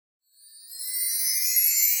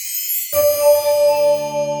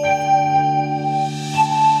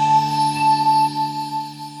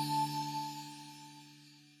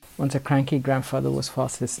Once a cranky grandfather was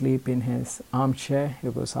fast asleep in his armchair.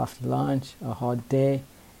 It was after lunch, a hot day,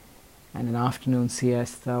 and an afternoon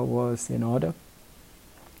siesta was in order.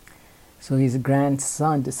 So his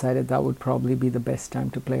grandson decided that would probably be the best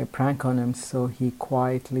time to play a prank on him. So he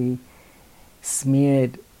quietly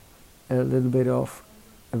smeared a little bit of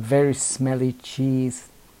a very smelly cheese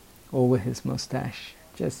over his mustache,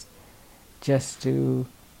 just to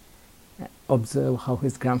observe how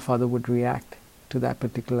his grandfather would react to that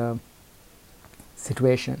particular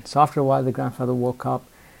situation. So after a while, the grandfather woke up,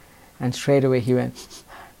 and straight away he went,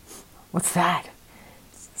 "What's that?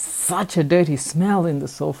 Such a dirty smell in the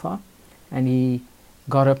sofa." And he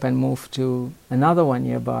got up and moved to another one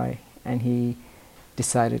nearby, and he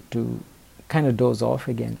decided to kind of doze off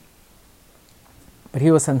again. But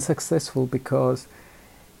he was unsuccessful because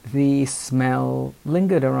the smell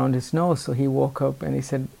lingered around his nose. So he woke up and he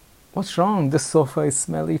said, "What's wrong? This sofa is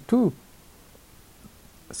smelly too."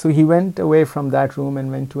 So he went away from that room and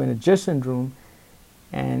went to an adjacent room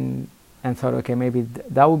and thought, okay, maybe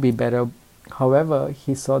that would be better. However,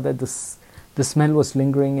 he saw that the smell was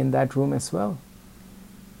lingering in that room as well.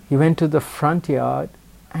 He went to the front yard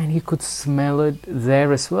and he could smell it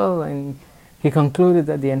there as well, and he concluded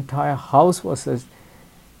that the entire house was a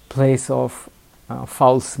place of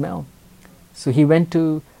foul smell. So he went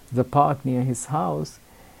to the park near his house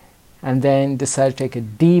and then decided to take a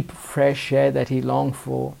deep fresh air that he longed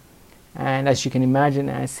for. And as you can imagine,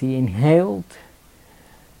 as he inhaled,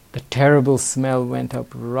 the terrible smell went up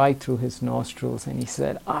right through his nostrils, and he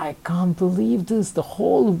said, "I can't believe this, the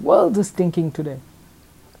whole world is stinking today."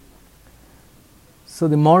 So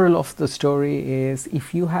the moral of the story is,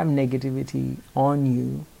 if you have negativity on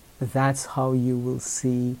you, that's how you will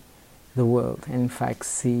see the world, and in fact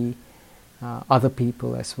see other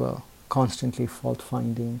people as well, constantly fault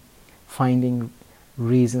finding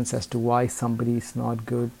reasons as to why somebody is not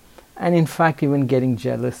good, and in fact even getting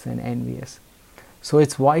jealous and envious. So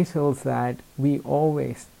it's vital that we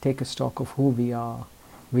always take a stock of who we are.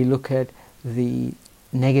 We look at the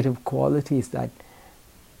negative qualities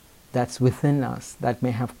that's within us that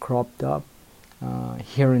may have cropped up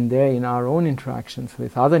here and there in our own interactions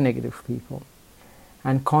with other negative people,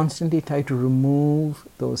 and constantly try to remove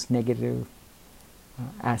those negative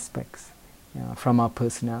aspects from our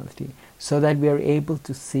personality, so that we are able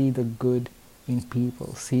to see the good in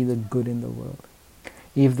people, see the good in the world.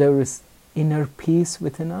 If there is inner peace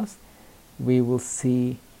within us, we will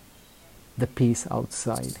see the peace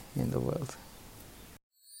outside in the world.